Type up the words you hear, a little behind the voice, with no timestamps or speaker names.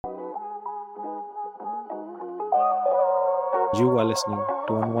You are listening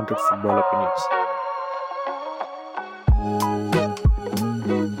to Unwanted Football Opinions.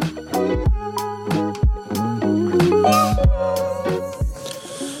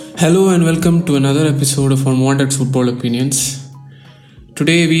 Hello and welcome to another episode of Unwanted Football Opinions.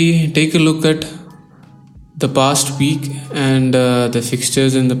 Today we take a look at the past week and the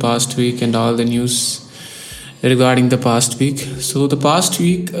fixtures in the past week and all the news regarding the past week. So the past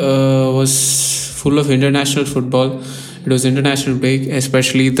week was full of international football. It was international break,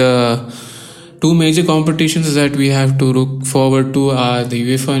 especially the two major competitions that we have to look forward to are the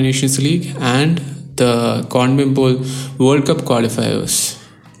UEFA Nations League and the CONMEBOL World Cup qualifiers.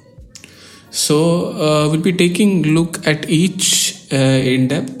 So we'll be taking a look at each in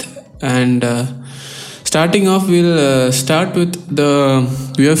depth, and starting off, we'll start with the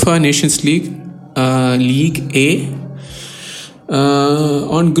UEFA Nations League, League A.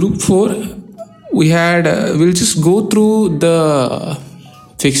 On Group 4, we'll just go through the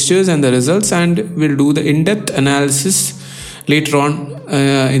fixtures and the results, and we'll do the in-depth analysis later on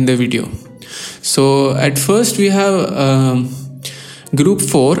in the video. So at first we have Group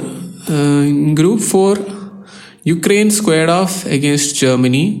 4. In Group 4, Ukraine squared off against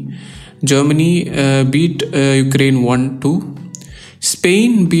Germany. Germany beat Ukraine 1-2.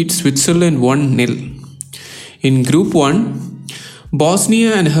 Spain beat Switzerland 1-0. In Group 1,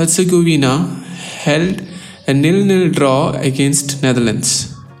 Bosnia and Herzegovina held a 0-0 draw against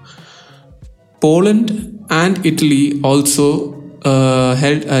Netherlands. Poland and Italy also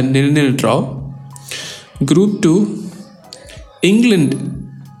held a 0-0 draw. Group 2, England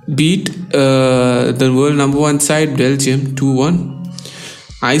beat the world number 1 side Belgium 2-1.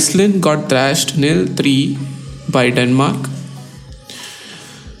 Iceland got thrashed 0-3 by Denmark.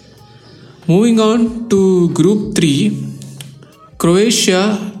 Moving on to Group 3,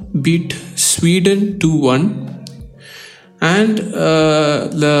 Croatia beat Sweden 2-1. And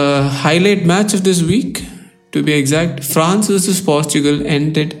the highlight match of this week, to be exact, France versus Portugal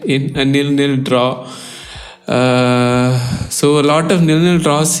ended in a 0-0 draw. So a lot of 0-0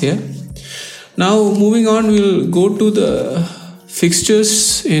 draws here. Now moving on, we'll go to the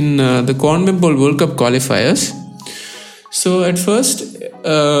fixtures in the CONMEBOL World Cup qualifiers. So at first,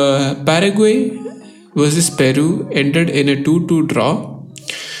 Paraguay versus Peru ended in a 2-2 draw.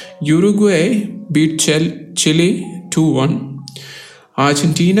 Uruguay beat Chile 2-1.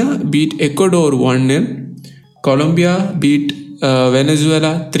 Argentina beat Ecuador 1-0. Colombia beat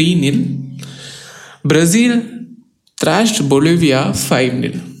Venezuela 3-0. Brazil thrashed Bolivia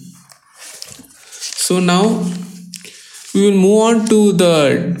 5-0. So now we will move on to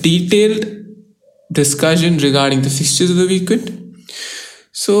the detailed discussion regarding the fixtures of the weekend.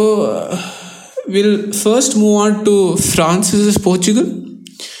 So we'll first move on to France versus Portugal.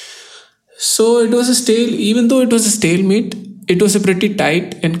 So it was even though it was a stalemate, it was a pretty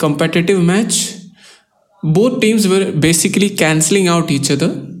tight and competitive match. Both teams were basically cancelling out each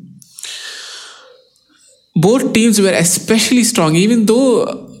other. Both teams were especially strong, even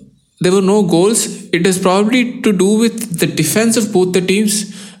though there were no goals. It is probably to do with the defense of both the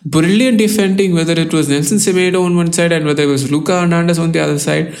teams. Brilliant defending, whether it was Nelson Semedo on one side and whether it was Luka Hernandez on the other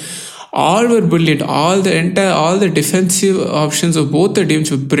side. All were brilliant. All the defensive options of both the teams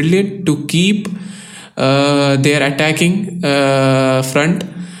were brilliant to keep their attacking front.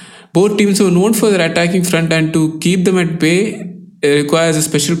 Both teams were known for their attacking front, and to keep them at bay requires a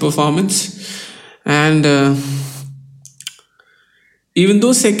special performance. And even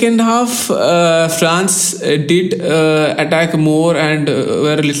though second half France did attack more and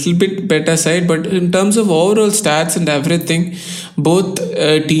were a little bit better side, but in terms of overall stats and everything, both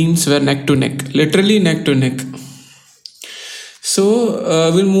teams were neck to neck, literally neck to neck.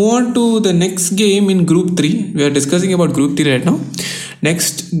 So we'll move on to the next game in Group 3. We are discussing about Group 3 right now.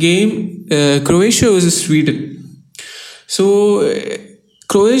 Next game, Croatia versus Sweden. So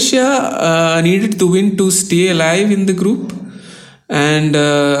Croatia needed to win to stay alive in the group, and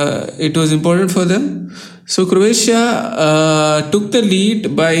it was important for them. So Croatia took the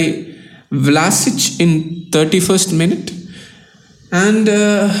lead by Vlasic in 31st minute, and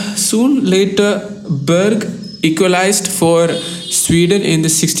soon later Berg equalized for Sweden in the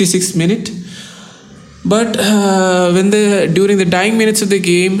 66th minute. But during the dying minutes of the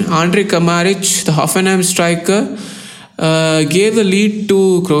game, Andrej Kramaric, the Hoffenheim striker, gave the lead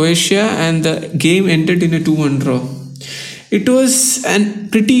to Croatia, and the game ended in a 2-1 draw. It was a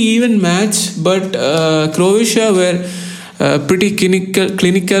pretty even match, but Croatia were pretty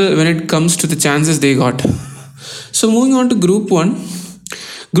clinical when it comes to the chances they got. So moving on to Group 1.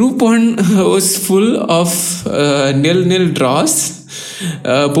 Group 1 was full of 0-0 draws.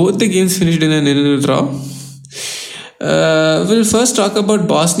 Both the games finished in a 0-0 draw. We'll first talk about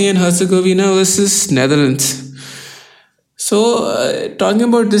Bosnia and Herzegovina versus Netherlands. So, talking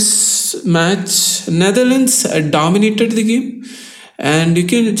about this match, Netherlands dominated the game, and you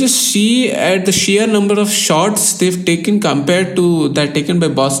can just see at the sheer number of shots they've taken compared to that taken by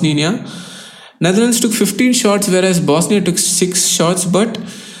Bosnia. Netherlands took 15 shots, whereas Bosnia took 6 shots, but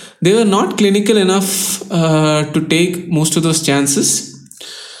they were not clinical enough to take most of those chances.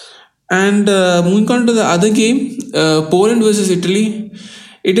 And moving on to the other game, Poland versus Italy.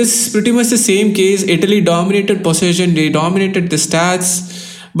 It is pretty much the same case. Italy dominated possession, they dominated the stats,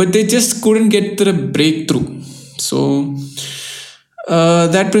 but they just couldn't get the breakthrough. So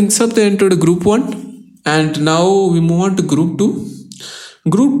that brings up the end to the Group 1. And now we move on to Group 2.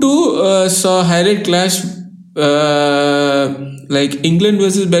 Group 2 saw highlight clash like England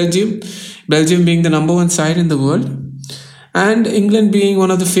versus Belgium. Belgium being the number 1 side in the world, and England being one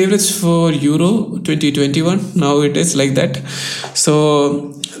of the favorites for Euro 2021. Now it is like that.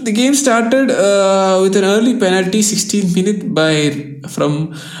 So the game started with an early penalty, 16th minute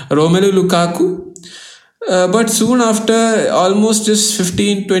from Romelu Lukaku. But soon after, almost just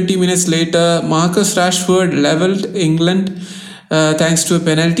 15-20 minutes later, Marcus Rashford leveled England thanks to a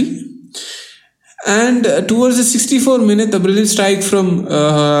penalty. And towards the 64th minute, the brilliant strike from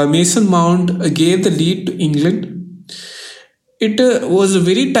Mason Mount gave the lead to England. It was a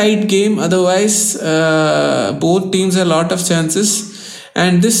very tight game. Otherwise, both teams had a lot of chances,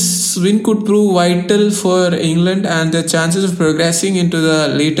 and this win could prove vital for England and their chances of progressing into the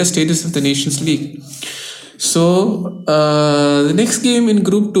later stages of the Nations League. So, the next game in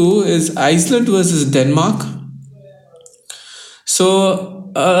Group 2 is Iceland versus Denmark.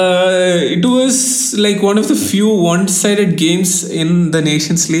 So, it was like one of the few one-sided games in the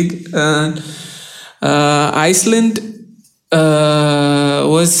Nations League. Iceland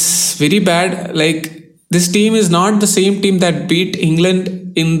was very bad. Like, this team is not the same team that beat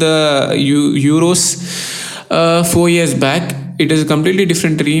England in the Euros 4 years back. It is a completely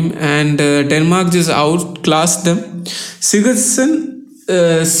different team, and Denmark just outclassed them. Sigurjonsson,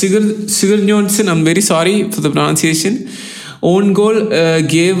 I'm very sorry for the pronunciation, own goal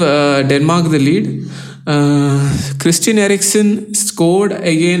gave Denmark the lead. Christian Eriksen scored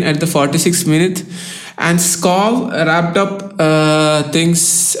again at the 46th minute, and Skov wrapped up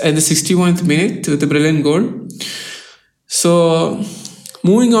things at the 61th minute with a brilliant goal. So,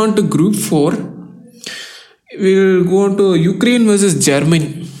 moving on to Group 4, we'll go on to Ukraine versus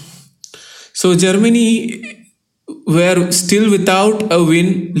Germany. So, Germany were still without a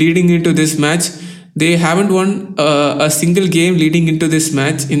win leading into this match. They haven't won a single game leading into this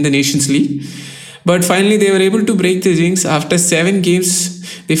match in the Nations League. But finally, they were able to break the jinx. After 7 games,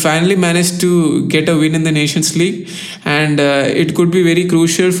 they finally managed to get a win in the Nations League. And it could be very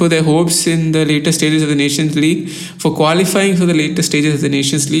crucial for their hopes in the later stages of the Nations League, for qualifying for the later stages of the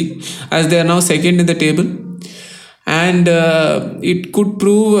Nations League, as they are now second in the table. And it could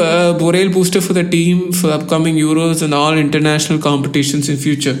prove a morale booster for the team for upcoming Euros and all international competitions in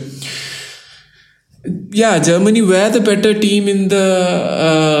future. Yeah, Germany were the better team in the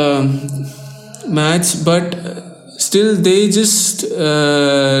match, but still they just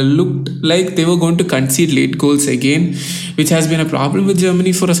looked like they were going to concede late goals again, which has been a problem with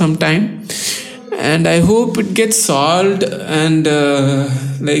Germany for some time. And I hope it gets solved. And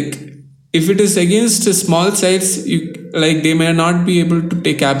if it is against small sides, they may not be able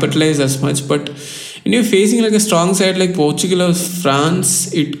to capitalize as much. But when you're facing like a strong side like Portugal or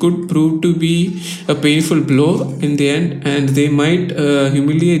France, it could prove to be a painful blow in the end, and they might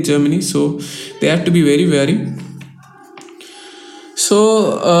humiliate Germany. So they have to be very wary.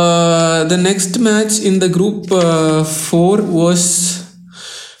 So the next match in the Group 4 was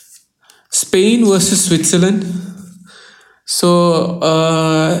Spain versus Switzerland. So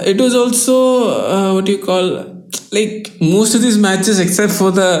it was also most of these matches except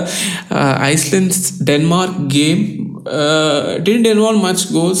for the Iceland-Denmark game didn't involve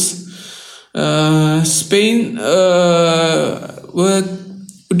much goals. Spain were,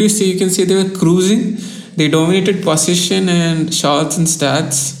 you can say they were cruising. They dominated possession and shots and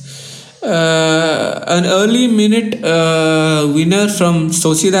stats. An early minute winner from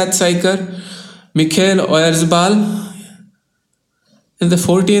Sociedad striker Michael Oyarzabal in the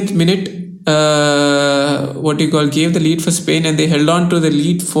 40th minute gave the lead for Spain, and they held on to the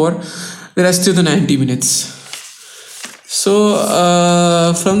lead for the rest of the 90 minutes. So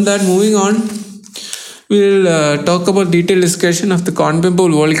from that, moving on, we'll talk about detailed discussion of the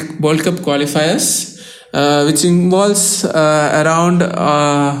CONMEBOL World Cup qualifiers, which involves around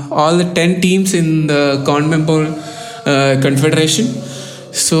all the 10 teams in the CONMEBOL Confederation.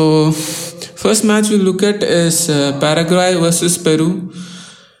 So First match we'll look at is Paraguay versus Peru.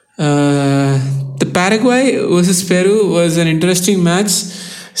 The Paraguay versus Peru was an interesting match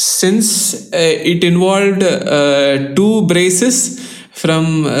since it involved two braces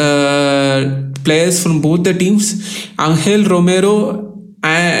from players from both the teams. Angel Romero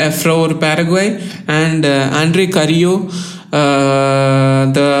for Paraguay and Andre Carrillo,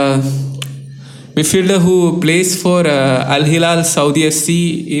 the midfielder who plays for Al Hilal Saudi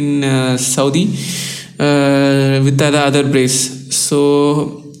FC in Saudi, with the other brace.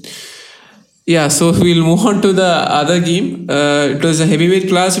 So we'll move on to the other game. It was a heavyweight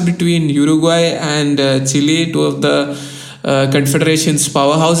clash between Uruguay and Chile, two of the Confederation's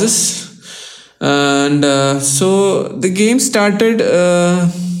powerhouses. And so the game started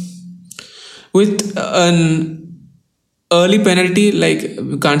with an early penalty. Like,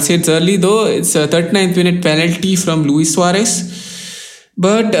 you can't say it's early though, it's a 39th minute penalty from Luis Suarez.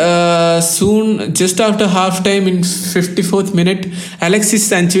 But soon, just after halftime in 54th minute, Alexis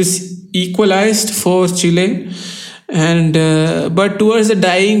Sanchez equalized for Chile. And but towards the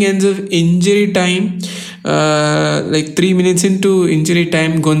dying ends of injury time, like 3 minutes into injury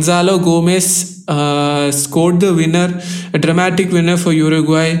time, Gonzalo Gomez scored the winner, a dramatic winner for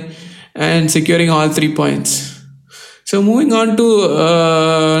Uruguay, and securing all 3 points. So moving on to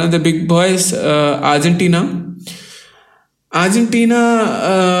the big boys, Argentina.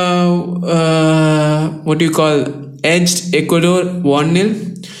 Edged Ecuador 1-0.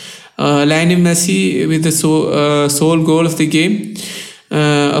 Lionel Messi with the sole goal of the game,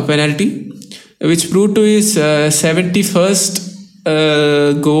 a penalty, which proved to his 71st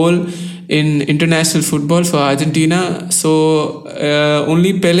goal in international football for Argentina. So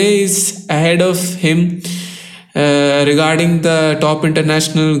only Pele is ahead of him regarding the top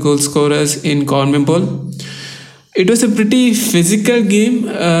international goal scorers in CONMEBOL. It was a pretty physical game.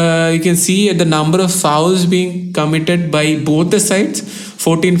 You can see at the number of fouls being committed by both the sides.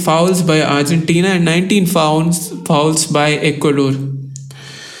 14 fouls by Argentina and 19 fouls by Ecuador.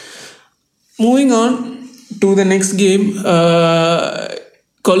 Moving on to the next game,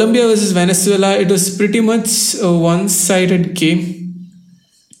 Colombia versus Venezuela. It was pretty much a one-sided game.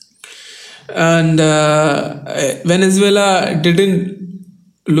 And Venezuela didn't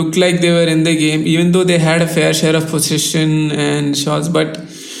look like they were in the game, even though they had a fair share of possession and shots. But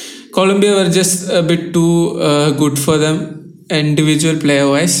Colombia were just a bit too good for them, individual player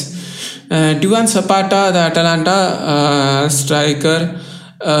wise. Duan Zapata, the Atalanta striker,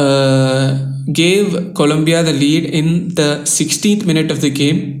 gave Colombia the lead in the 16th minute of the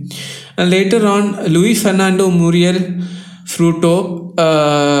game. And later on, Luis Fernando Muriel Fruto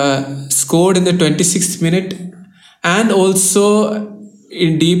scored in the 26th minute, and also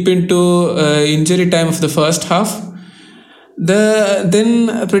deep into injury time of the first half.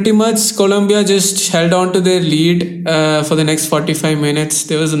 Then pretty much Colombia just held on to their lead for the next 45 minutes.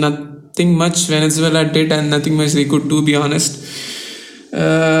 There was nothing much Venezuela did and nothing much they could do, be honest.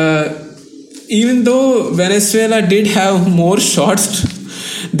 Even though Venezuela did have more shots,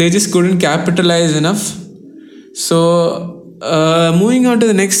 they just couldn't capitalize enough. So moving on to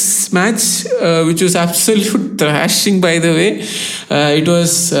the next match, which was absolute thrashing, by the way. It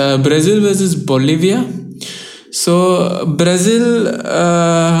was Brazil versus Bolivia. So Brazil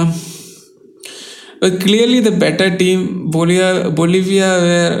were clearly the better team. Bolivia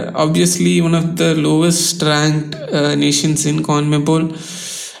were obviously one of the lowest ranked nations in CONMEBOL,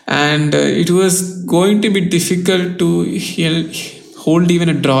 and it was going to be difficult to hold even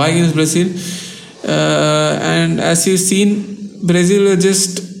a draw against Brazil. And as you've seen, Brazil were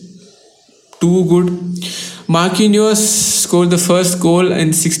just too good. Marquinhos scored the first goal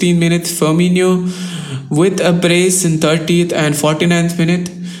in 16 minutes. Firmino with a brace in 30th and 49th minute.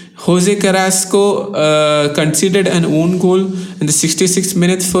 Jose Carrasco conceded an own goal in the 66th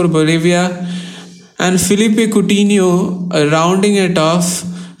minute for Bolivia. And Felipe Coutinho rounding it off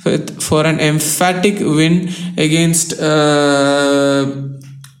for an emphatic win against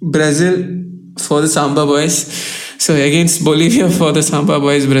Brazil for the Samba Boys. So against Bolivia for the Samba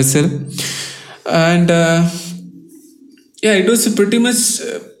Boys, Brazil. And it was a pretty much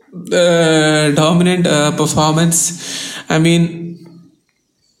dominant performance. I mean,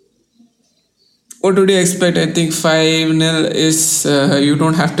 what would you expect? I think 5-0 is, you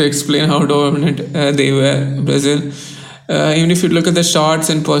don't have to explain how dominant they were, Brazil. Even if you look at the shots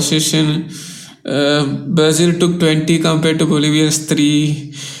and possession, Brazil took 20 compared to Bolivia's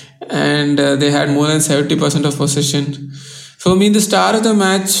 3, and they had more than 70% of possession. For me, the star of the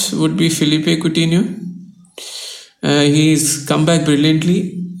match would be Felipe Coutinho. He's come back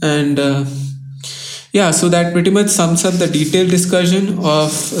brilliantly, and Yeah, so that pretty much sums up the detailed discussion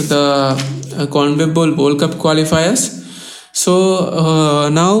of the CONMEBOL World Cup qualifiers. So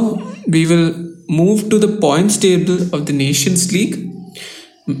now we will move to the points table of the Nations League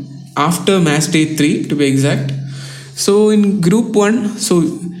after match day 3 to be exact. So in Group 1,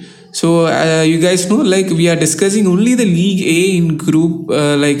 you guys know, like, we are discussing only the League A in group,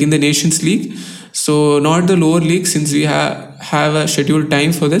 like in the Nations League, so not the lower league, since we have a scheduled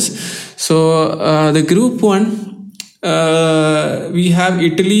time for this. So the Group 1, we have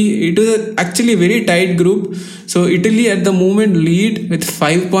Italy. It is actually a very tight group. So Italy at the moment lead with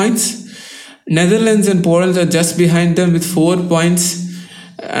 5 points. Netherlands and Poland are just behind them with 4 points.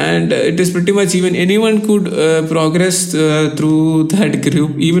 And it is pretty much even anyone could progress through that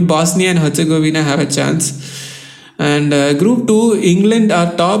group. Even Bosnia and Herzegovina have a chance. And Group 2, England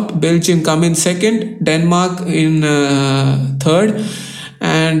are top, Belgium come in second, Denmark in third.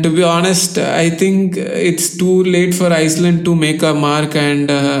 And to be honest, I think it's too late for Iceland to make a mark,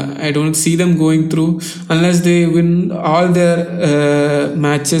 and I don't see them going through unless they win all their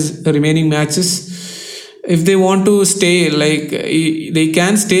remaining matches. If they want to stay, like, they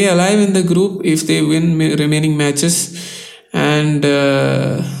can stay alive in the group if they win remaining matches. And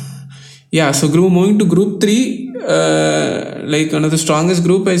so moving to Group 3, like one of the strongest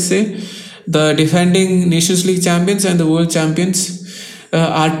group, I say. The defending Nations League champions and the world champions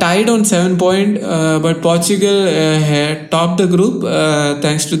are tied on 7 points, but Portugal had topped the group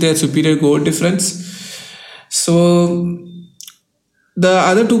thanks to their superior goal difference. So the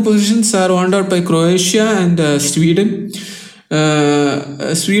other 2 positions are won out by Croatia and Sweden.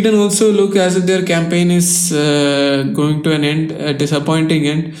 Sweden also look as if their campaign is going to an end, a disappointing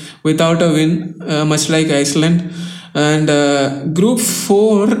end, without a win, much like Iceland. And Group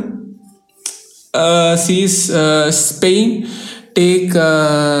 4 sees Spain take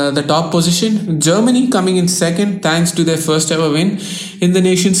the top position, Germany coming in second thanks to their first ever win in the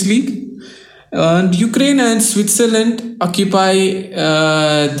Nations League. And Ukraine and Switzerland occupy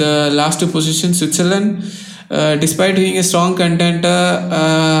the last 2 positions. Switzerland, despite being a strong contender,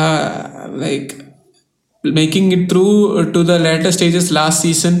 like making it through to the later stages last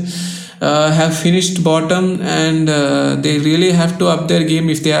season, have finished bottom, and they really have to up their game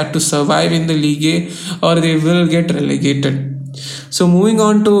if they are to survive in the League A, or they will get relegated. So moving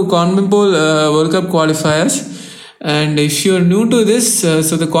on to CONMEBOL World Cup qualifiers. And if you're new to this, so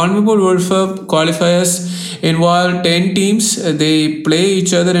the CONMEBOL World Cup qualifiers involve 10 teams. They play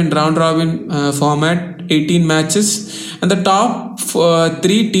each other in round robin format, 18 matches, and the top 4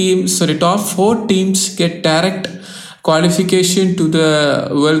 teams get direct qualification to the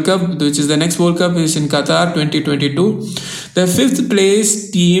World Cup, which is the next World Cup is in Qatar 2022. The 5th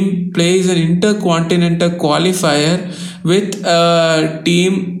place team plays an intercontinental qualifier with a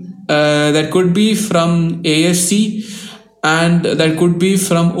team that could be from AFC and that could be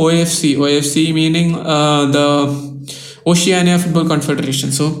from OFC. OFC meaning the Oceania Football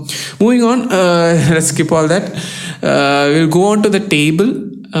Confederation. So moving on, let's skip all that. We'll go on to the table.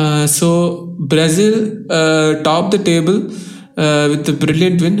 So Brazil topped the table with the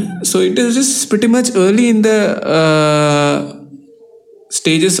brilliant win. So it is just pretty much early in the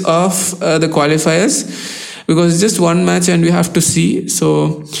stages of the qualifiers, because it's just one match and we have to see.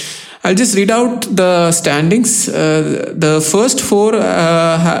 So I'll just read out the standings. The first 4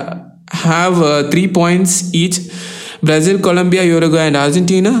 have 3 points each: Brazil, Colombia, Uruguay and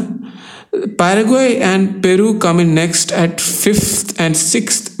Argentina. Paraguay and Peru come in next at 5th and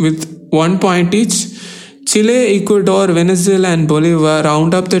 6th with 1 point each. Chile, Ecuador, Venezuela and Bolivia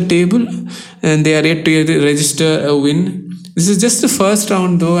round up the table, and they are yet to register a win. This is just the first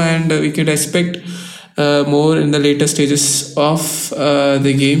round though, and we could expect more in the later stages of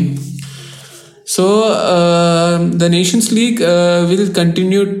the game. So the Nations League will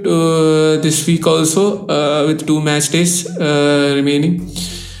continue this week also with 2 match days remaining,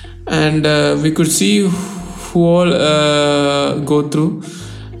 and we could see who all go through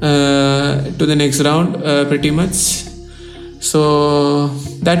to the next round pretty much. So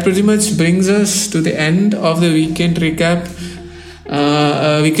that pretty much brings us to the end of the weekend recap.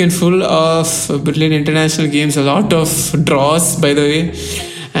 A weekend full of brilliant international games, a lot of draws by the way,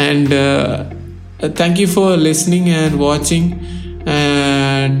 and thank you for listening and watching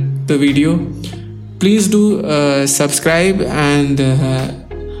the video. Please do subscribe and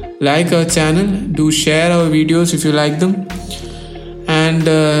like our channel. Do share our videos if you like them, and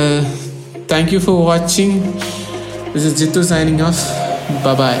thank you for watching. This is Jittu signing off.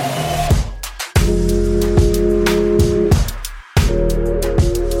 Bye bye.